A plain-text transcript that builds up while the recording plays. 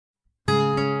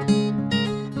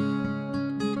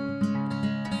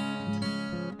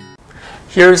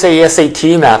Here's a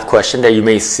SAT math question that you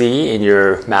may see in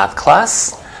your math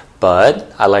class, but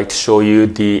I like to show you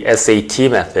the SAT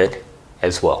method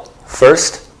as well.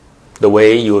 First, the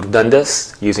way you would have done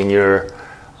this using your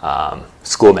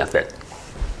school method.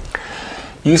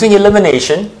 Using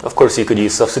elimination, of course you could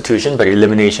use substitution, but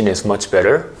elimination is much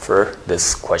better for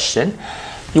this question.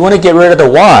 You want to get rid of the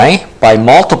y by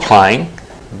multiplying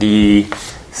the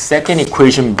second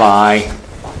equation by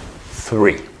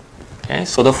 3. Okay,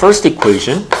 so the first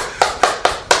equation,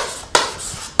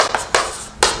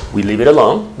 we leave it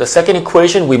alone. The second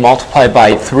equation, we multiply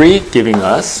by 3, giving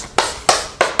us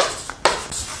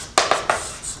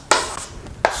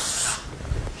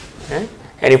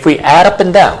and if we add up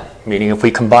and down, meaning if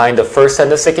we combine the first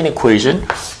and the second equation,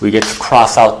 we get to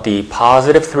cross out the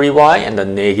positive 3y and the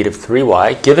negative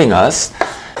 3y, giving us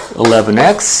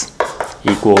 11x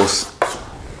equals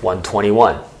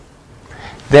 121.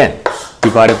 Then,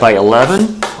 divided by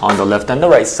 11 on the left and the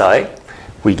right side,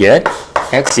 we get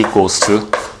x equals to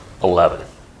 11.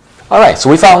 Alright, so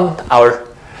we found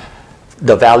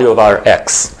the value of our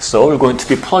x. So we're going to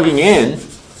be plugging in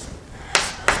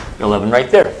 11 right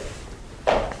there.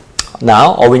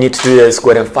 Now, all we need to do is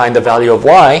go ahead and find the value of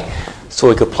y, so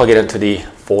we could plug it into the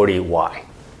 40y.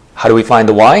 How do we find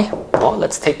the y? Well,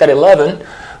 let's take that 11,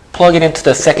 plug it into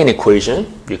the second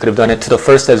equation. You could have done it to the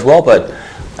first as well, but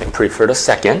I prefer the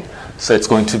second. So it's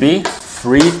going to be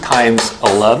 3 times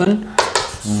 11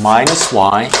 minus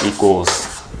y equals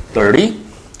 30.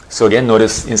 So again,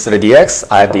 notice instead of the x,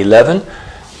 I have the 11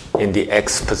 in the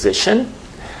x position.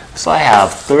 So I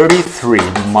have 33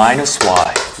 minus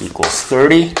y equals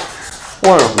 30.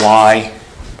 Or y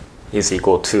is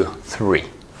equal to 3.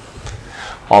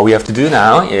 All we have to do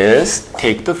now is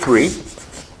take the 3,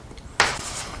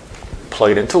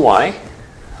 plug it into y.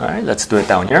 All right, let's do it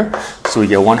down here. So we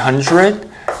get 100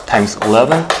 times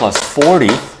 11 plus 40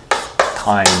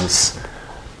 times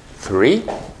 3.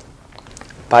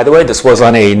 By the way, this was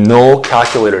on a no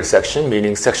calculator section,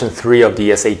 meaning section 3 of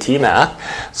the SAT math.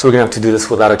 So we're going to have to do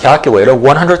this without a calculator.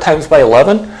 100 times by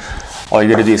 11, all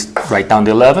you're going to do is write down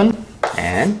the 11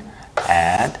 and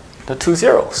add the 2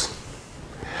 zeros.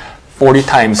 40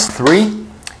 times 3,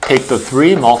 take the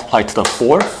 3, multiply to the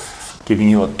 4, giving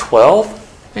you a 12,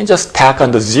 and just tack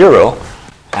on the 0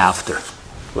 after,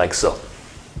 like so.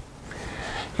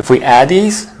 If we add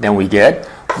these, then we get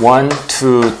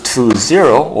 1220,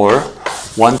 or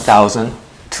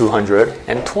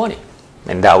 1,220.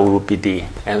 And that will be the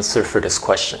answer for this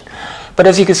question. But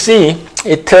as you can see,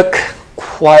 it took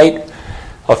quite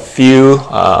a few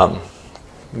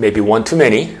maybe one too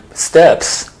many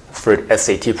steps for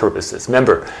SAT purposes.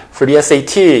 Remember, for the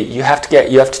SAT, you have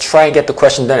to try and get the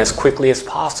question done as quickly as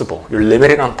possible. You're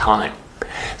limited on time.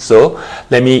 So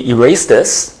let me erase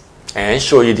this and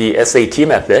show you the SAT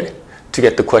method to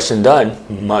get the question done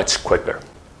much quicker.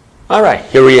 All right,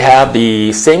 here we have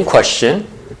the same question.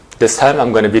 This time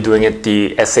I'm going to be doing it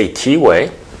the SAT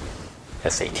way,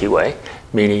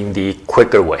 meaning the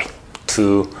quicker way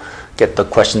to get the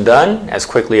question done as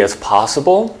quickly as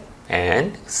possible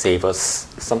and save us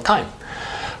some time.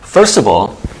 First of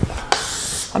all,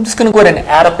 I'm just going to go ahead and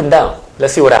add up and down.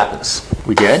 Let's see what happens.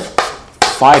 We get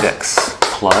 5x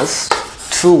plus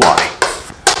 2y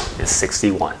is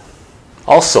 61.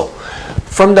 Also,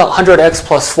 from the 100x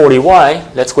plus 40y,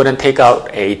 let's go ahead and take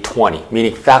out a 20,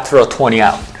 meaning factor a 20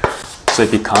 out. So it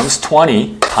becomes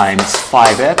 20 times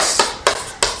 5x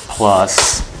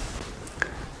plus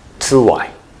 2y.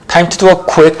 Time to do a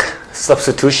quick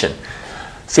substitution.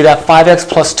 See that 5x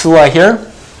plus 2y here?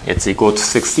 It's equal to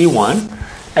 61.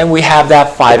 And we have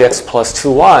that 5x plus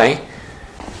 2y.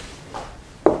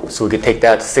 So we could take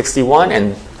that 61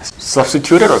 and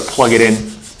substitute it or plug it in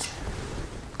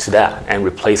to that and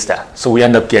replace that. So we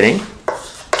end up getting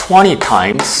 20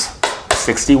 times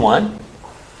 61.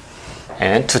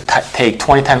 And to take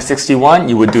 20 times 61,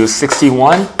 you would do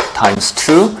 61 times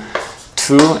 2,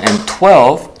 2 and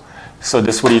 12. So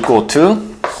this would equal to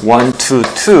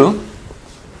 122.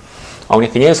 Only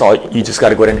thing is, you just got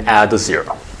to go ahead and add the 0.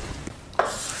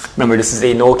 Remember, this is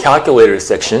a no calculator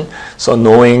section, so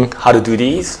knowing how to do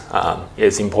these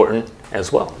is important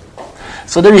as well.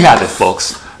 So there you have it,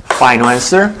 folks. Final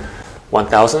answer,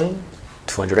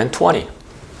 1,220.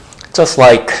 Just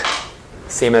like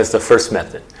same as the first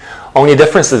method. Only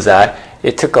difference is that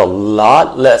it took a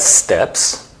lot less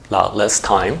steps, a lot less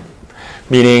time.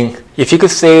 Meaning, if you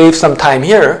could save some time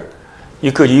here,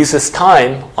 you could use this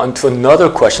time onto another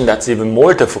question that's even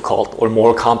more difficult or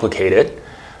more complicated.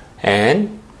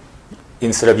 And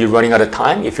instead of you running out of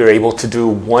time, if you're able to do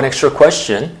one extra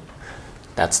question,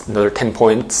 that's another 10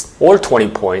 points or 20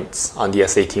 points on the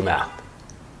SAT math.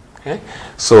 Okay?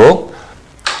 So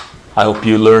I hope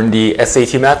you learn the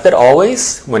SAT method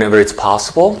always, whenever it's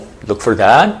possible. Look for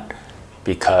that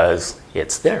because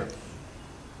it's there.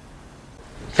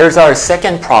 Here's our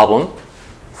second problem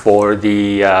for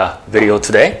the video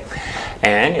today.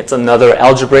 And it's another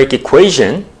algebraic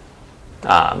equation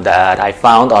that I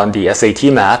found on the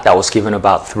SAT math that was given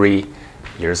about 3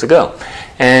 years ago.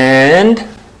 And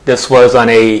this was on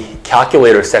a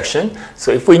calculator section.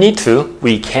 So if we need to,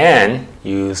 we can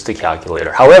use the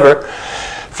calculator. However,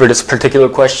 for this particular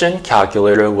question,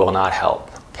 calculator will not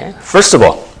help. Okay? First of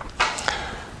all,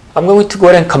 I'm going to go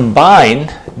ahead and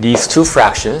combine these two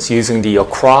fractions using the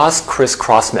across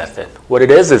crisscross method. What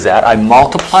it is that I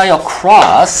multiply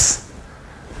across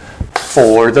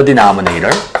for the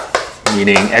denominator,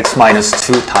 meaning x minus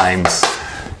 2 times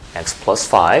x plus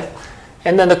 5.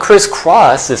 And then the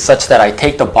crisscross is such that I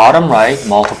take the bottom right,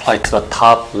 multiply to the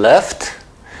top left,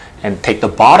 and take the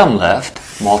bottom left,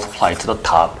 multiply to the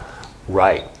top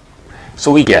right.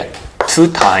 So we get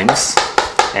 2 times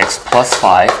x plus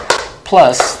 5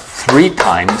 plus 3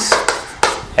 times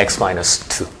x minus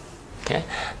 2. Okay?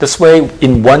 This way,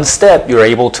 in one step, you're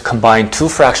able to combine two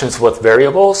fractions with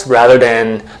variables rather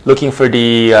than looking for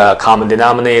the common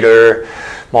denominator,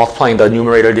 multiplying the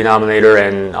numerator, denominator,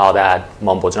 and all that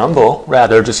mumbo jumbo.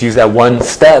 Rather, just use that one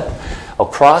step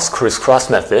across crisscross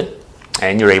method,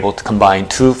 and you're able to combine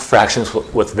two fractions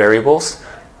with variables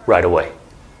right away.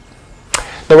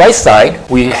 The right side,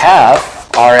 we have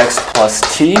rx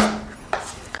plus t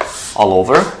all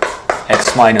over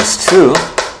x minus 2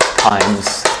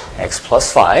 times x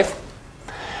plus 5.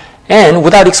 And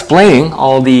without explaining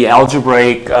all the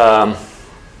algebraic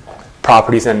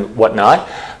properties and whatnot,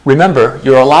 remember,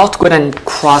 you're allowed to go ahead and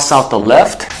cross out the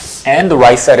left and the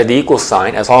right side of the equal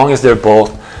sign as long as they're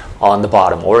both on the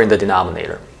bottom or in the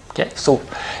denominator. Okay, so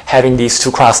having these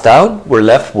two crossed out, we're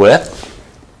left with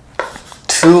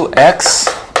 2x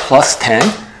plus 10.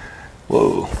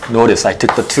 Whoa, notice I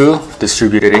took the 2,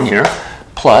 distributed in here,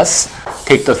 plus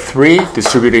take the 3,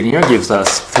 distributed in here, gives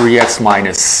us 3x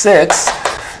minus 6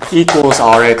 equals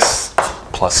rx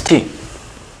plus t.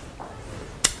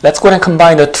 Let's go ahead and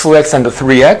combine the 2x and the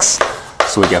 3x.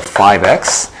 So we get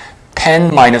 5x.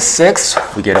 10 minus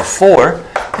 6, we get a 4.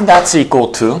 And that's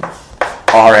equal to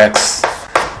rx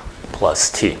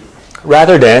plus t.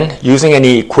 Rather than using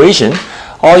any equation,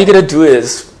 all you got to do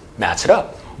is match it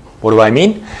up. What do I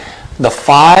mean? The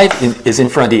 5 is in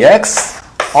front of the x.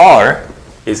 R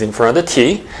is in front of the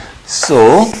t.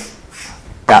 So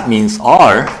that means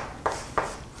r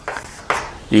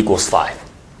equals 5.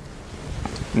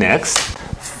 Next,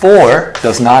 4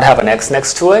 does not have an x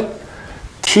next to it.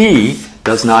 T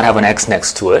does not have an x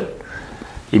next to it.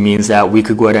 It means that we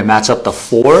could go ahead and match up the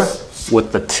 4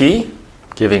 with the t,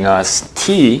 giving us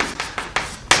t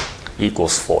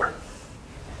equals 4.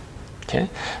 Okay,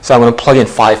 so I'm going to plug in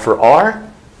 5 for r,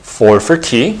 4 for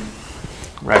t,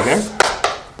 right here,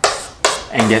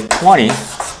 and get 20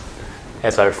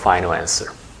 as our final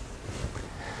answer.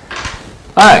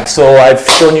 Alright, so I've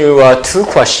shown you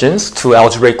two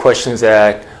algebraic questions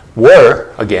that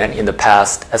were, again, in the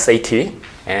past SAT.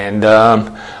 And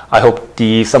I hope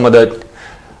some of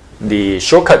the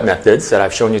shortcut methods that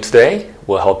I've shown you today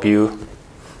will help you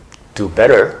do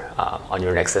better on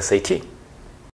your next SAT.